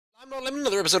LimeNotLemon,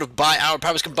 another episode of By Our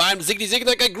Powers Combined with Ziggity Zig and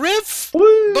that guy Griff.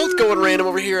 Woo! Both going random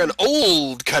over here in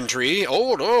old country.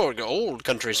 Old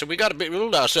country. So we gotta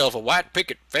build ourselves a white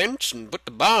picket fence and put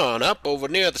the barn up over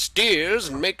near the steers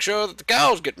and make sure that the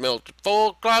cows get milked at 4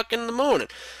 o'clock in the morning.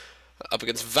 Up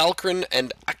against Valkyrin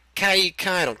and Akaika,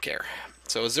 I don't care.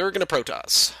 So Zerg and a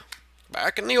Protoss.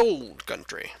 Back in the old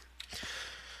country.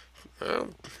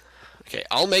 Okay,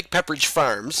 I'll make Pepperidge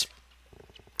Farms.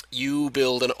 You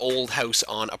build an old house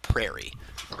on a prairie.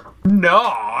 No,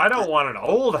 I don't want an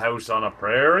old house on a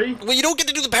prairie. Well, you don't get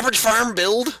to do the Pepperidge Farm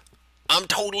build. I'm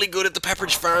totally good at the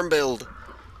Pepperidge Farm build.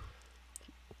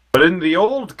 But in the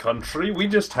old country, we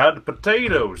just had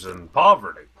potatoes and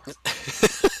poverty.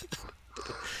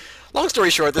 Long story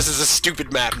short, this is a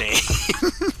stupid map name.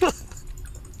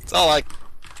 It's all like...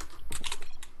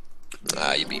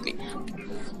 Ah, you beat me.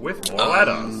 With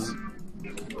lettuce.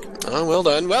 Oh, well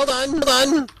done, well done, well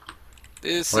done.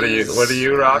 What are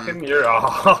you rocking? You're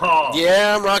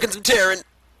Yeah, I'm rocking some Terran.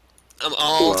 I'm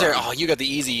all Terran. Oh, you got the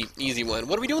easy one.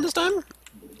 What are we doing this time?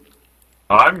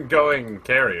 I'm going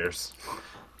Carriers.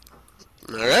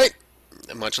 All right.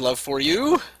 Much love for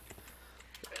you.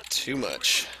 Too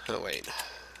much. Oh wait.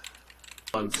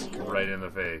 Right in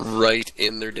the face. Right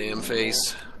in their damn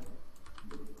face.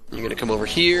 You're gonna come over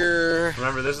here.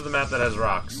 Remember, this is the map that has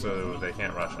rocks, so they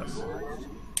can't rush us.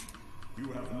 You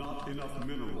have not enough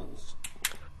minerals.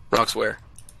 Rocks where?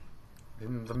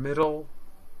 In the middle.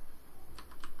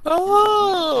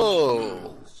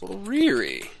 Oh,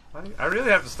 Riri. I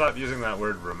really have to stop using that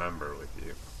word "remember" with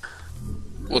you.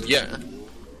 Well, yeah.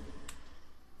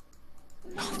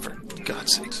 Oh, for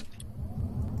God's sakes!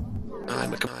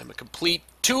 I'm a complete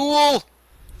tool.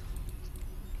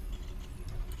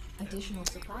 Additional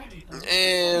supply depot.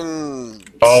 And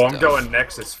Oh, I'm stuff. going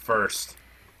Nexus first.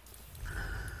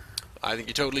 I think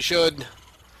you totally should.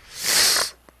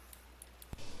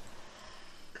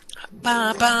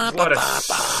 What a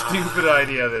stupid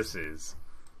idea this is.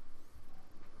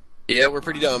 Yeah, we're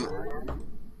pretty dumb.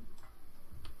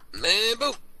 Man,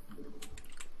 boom.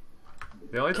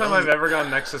 The only time I've ever gone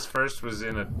Nexus first was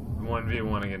in a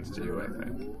 1v1 against you, I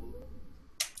think.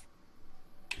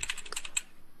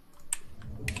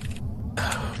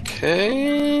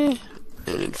 Okay.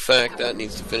 And in fact, that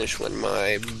needs to finish when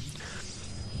my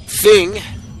thing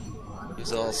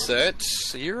is all set.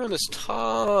 So you're on this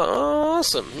top.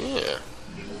 Awesome, yeah.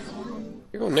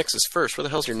 You're going Nexus first. Where the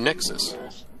hell's your Nexus?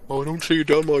 Oh, I don't see you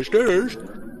down my stairs.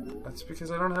 That's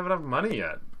because I don't have enough money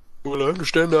yet. Well, I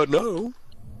understand that now.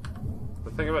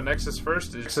 The thing about Nexus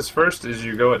first is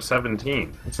you go at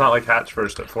 17. It's not like Hatch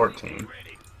first at 14.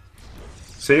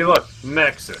 See, look,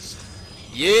 Nexus.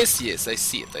 Yes, yes, I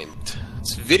see it.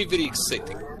 It's very, very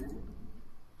exciting.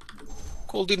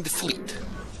 Called in the fleet.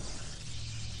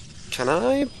 Can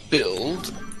I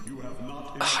build?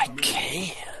 I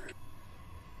can.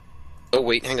 Oh,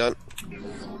 wait, hang on.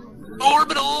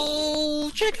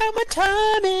 Orbital! Check out my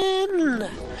timing!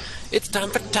 It's time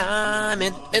for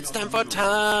timing. It's time for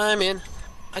timing.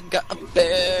 I got a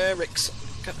barracks.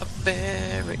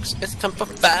 It's time for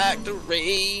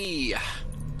factory.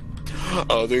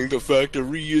 I think the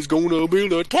factory is gonna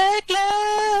build a tech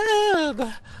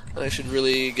lab. I should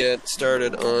really get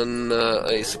started on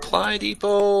a supply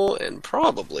depot and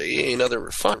probably another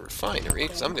refinery,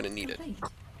 because I'm gonna need a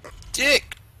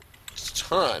dick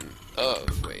ton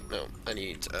of. Wait, no, I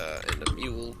need and a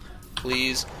mule,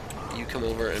 please. You come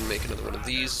over and make another one of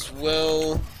these as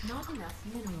well. Not enough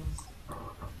minerals.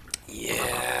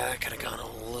 Yeah, could have gone a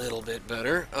little bit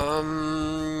better.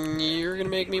 You're gonna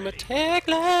make me my tech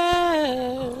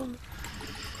lab.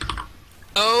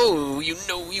 Oh, you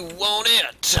know you want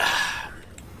it.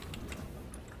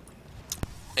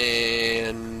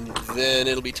 And then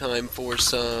it'll be time for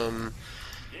some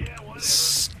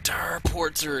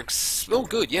starports or oh,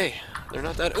 good, yay. They're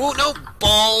not that. Oh no,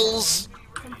 balls.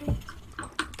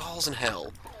 Balls in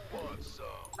hell.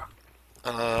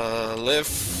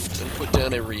 Lift and put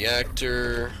down a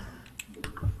reactor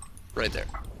right there.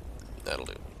 That'll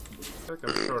do.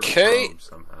 Okay.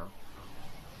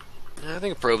 I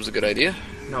think a probe's a good idea.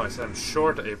 No, I said I'm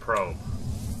short a probe.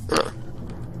 Huh.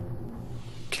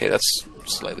 Okay, that's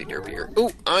slightly derpier.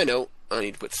 Oh, I know. I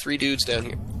need to put 3 dudes down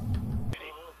here.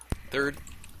 Third.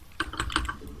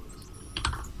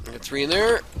 I got 3 in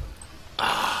there.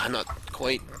 Ah, not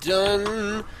quite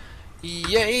done.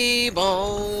 Yay,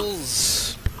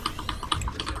 balls!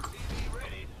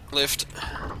 Lift.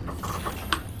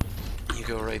 You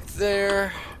go right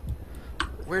there.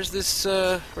 Where's this,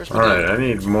 where's my Alright, I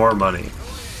need more money.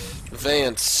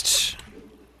 Advanced.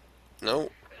 No.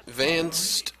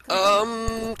 Advanced.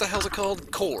 What the hell's it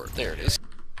called? Core. There it is.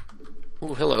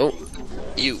 Oh, hello.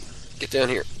 You. Get down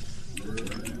here.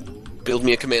 build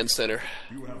me a command center.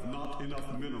 You have not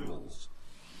enough minerals.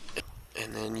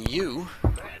 And then you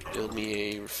build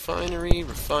me a refinery,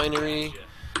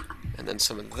 and then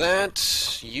some of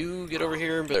that. You get over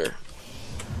here, better.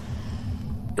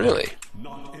 Really?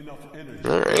 Not enough energy.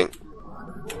 Alright.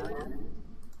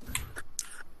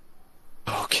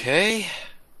 Okay.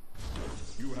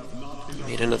 You have not enough.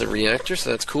 Made another reactor, so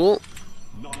that's cool.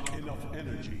 Not enough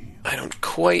energy. I don't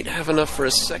quite have enough for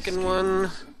a second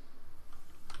one.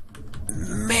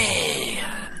 Man.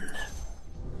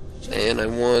 And I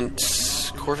want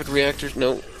Corvid reactors.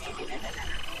 No.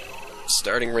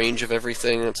 Starting range of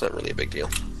everything. That's not really a big deal.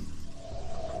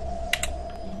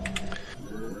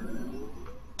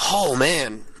 Oh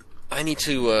man. I need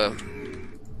to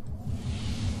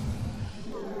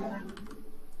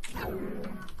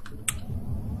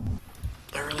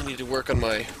I really need to work on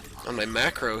my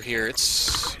macro here.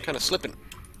 It's kind of slipping.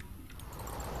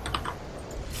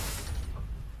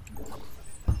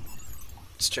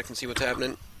 Let's check and see what's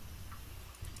happening.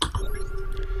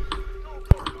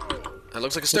 That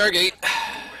looks like a Stargate.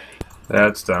 Yeah,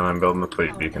 it's done. I'm building the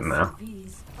fleet beacon now.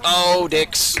 Oh,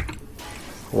 dicks.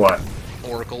 What?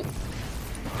 Oracle.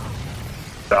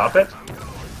 Stop it?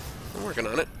 I'm working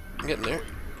on it. I'm getting there.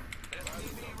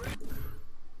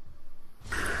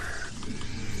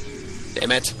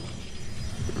 Damn it.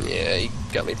 Yeah, he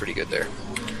got me pretty good there.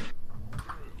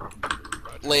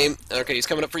 Lame. Okay, he's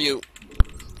coming up for you.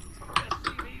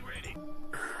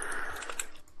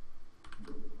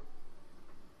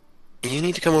 You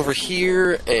need to come over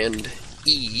here and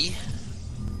E.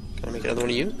 Can I make another one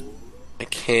of you? I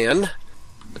can.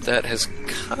 But that has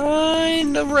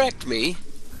kind of wrecked me.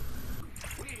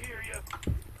 We hear you.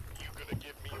 You gonna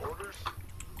give me orders?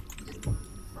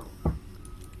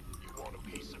 You want a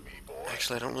piece of me, boy?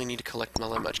 Actually, I don't really need to collect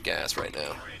all that much gas right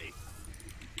now.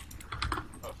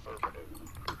 Affirmative.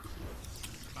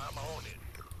 I'm on it.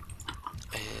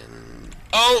 And...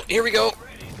 oh, here we go.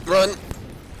 Run.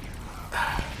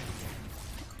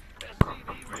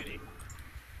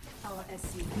 Our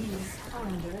SCVs are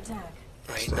under attack.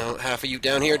 Right, now half of you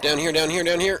down here, down here, down here,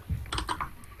 down here.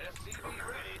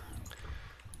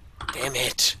 Damn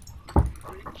it.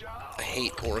 I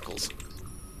hate oracles.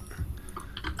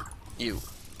 You,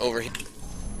 over here.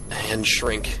 And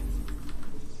shrink.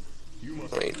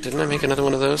 Wait, didn't I make another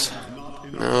one of those?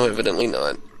 No, evidently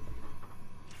not.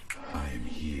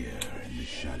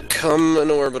 Come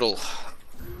an orbital.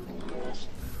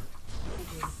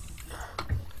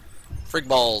 Frig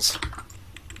balls.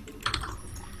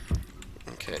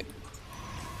 Okay.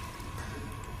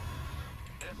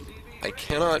 I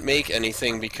cannot make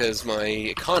anything because my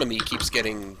economy keeps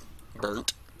getting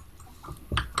burnt.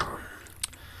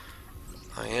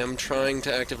 I am trying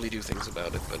to actively do things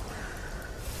about it, but...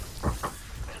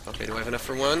 okay, do I have enough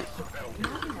for one?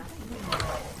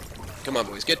 Come on,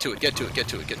 boys, get to it, get to it, get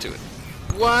to it, get to it.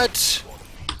 What?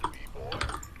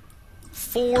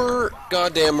 4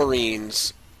 goddamn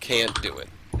Marines can't do it.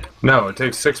 No, it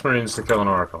takes 6 Marines to kill an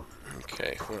Oracle.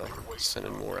 Okay, well,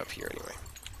 sending more up here anyway.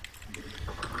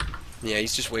 Yeah,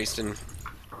 he's just wasting...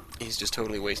 he's just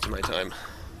totally wasting my time.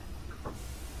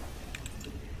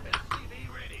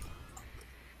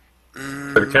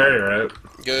 Put a carrier out.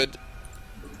 Good.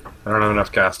 I don't have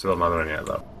enough gas to build another one yet,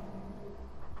 though.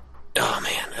 Oh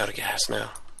man, out of gas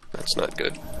now. That's not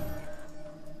good.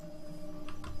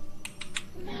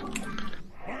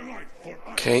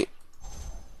 Okay.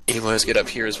 You boys get up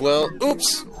here as well.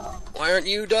 Oops! Why aren't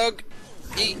you, Doug?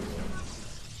 Eat.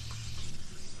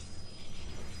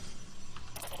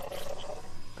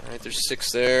 Alright, there's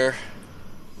 6 there.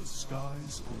 The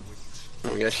skies await.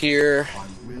 What we got here? I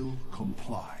will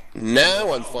comply.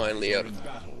 Now I'm finally out of...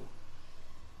 Battle.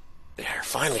 there,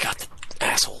 finally got the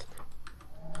asshole.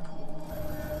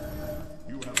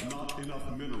 You have not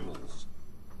enough minerals.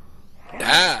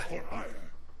 Ah!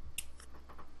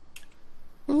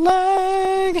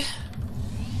 Lag!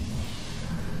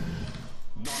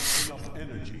 Not enough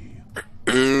energy.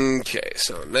 Okay,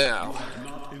 so now...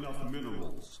 Not enough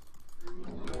minerals.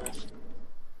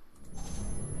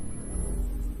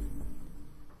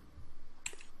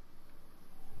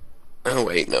 oh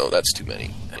wait, no, that's too many.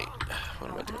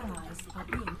 What am I doing? Allies are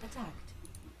being attacked.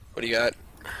 What do you got?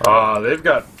 They've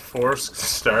got 4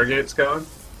 Stargates going.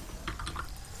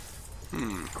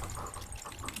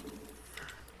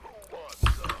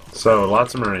 So,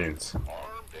 lots of Marines.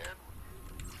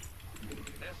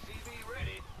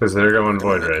 Because they're going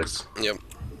Void Race. Yep.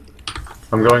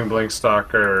 I'm going Blink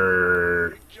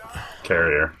Stalker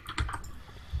Carrier.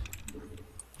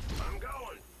 I'm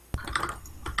going.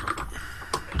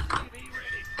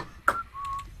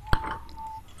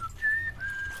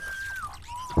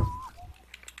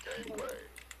 Gateway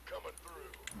coming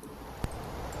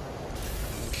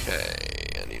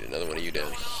do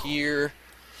down here.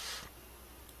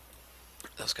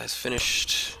 Those guys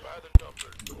finished.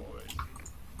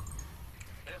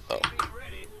 Oh. You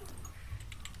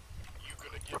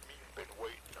gonna give me? Been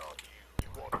waiting on you. You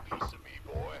want a piece of me,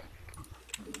 boy?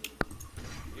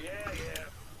 Yeah.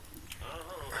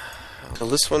 Well,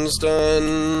 this one's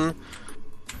done.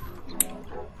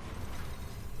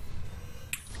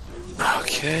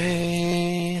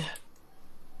 Okay.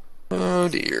 Oh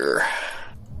dear.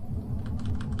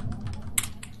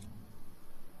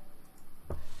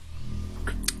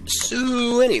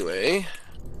 So anyway,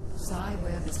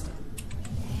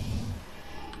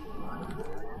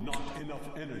 Not enough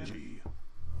energy.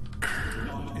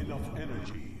 Not enough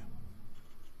energy.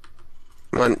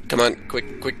 come on, quick.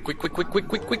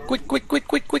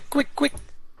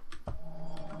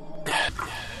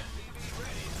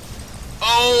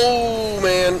 Oh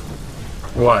man,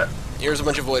 What? here's a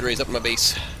bunch of void rays up in my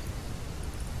base.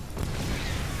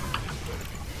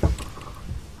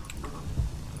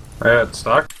 I got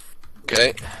stuck.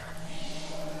 Okay.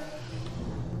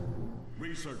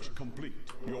 Research complete.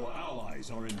 Your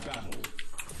allies are in battle.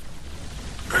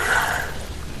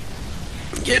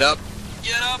 Get up.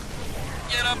 Get up.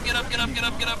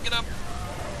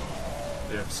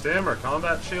 Do you have stim or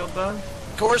combat shield done?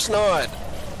 Of course not.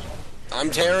 I'm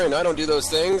Terran, I don't do those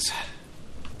things.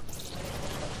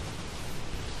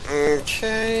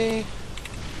 Okay.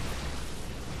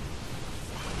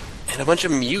 And a bunch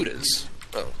of mutas.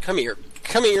 Oh, come here.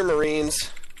 Come here,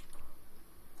 Marines.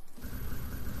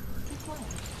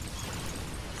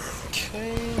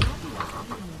 Okay.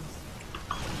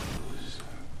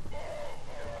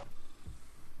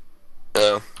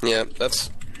 Oh, yeah, that's...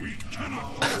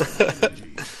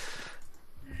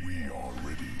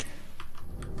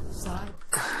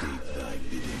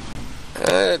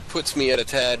 That puts me at a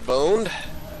tad boned.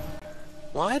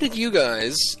 Why did you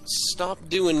guys stop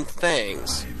doing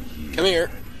things? Come here.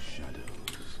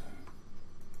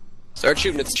 Start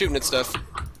shooting at stuff.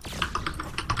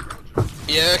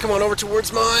 Yeah, come on over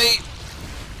towards my...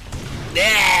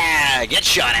 Yeah, get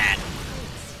shot at!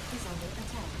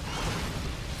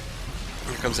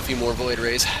 Here comes a few more void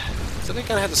rays. So they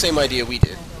kind of have the same idea we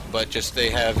did, but just they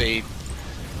have a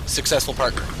successful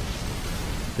partner.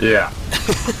 Yeah.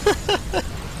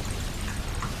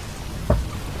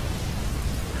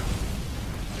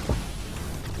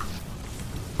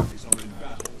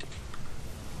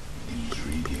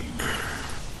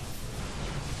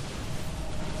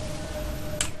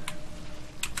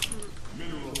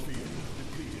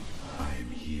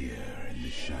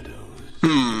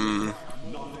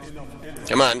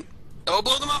 Come on. Oh,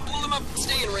 blow them up,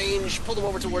 stay in range, pull them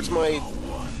over towards my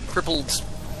crippled...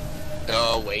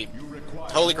 Oh, wait.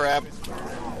 Holy crap.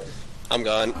 I'm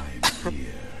gone.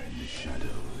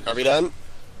 Are we done?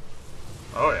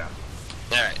 Oh yeah.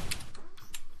 Alright.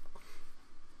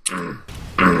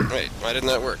 Wait, why didn't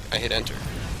that work? I hit enter.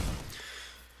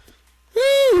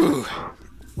 Woo!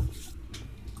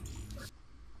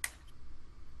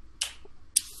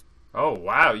 Oh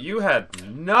wow, you had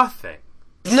nothing.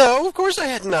 No, of course I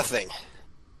had nothing.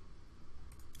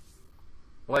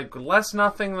 Like less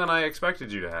nothing than I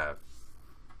expected you to have.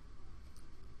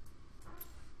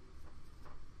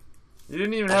 You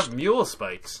didn't even have mule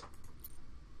spikes.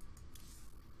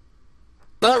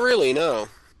 Not really, no.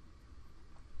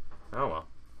 Oh well.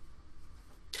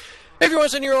 Hey, if you want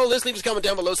to send your own list, leave us a comment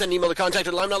down below, send an email to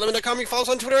contact@LimeNotLemon.com. You can follow us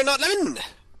on Twitter at NotLemon.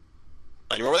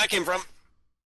 I don't know where that came from.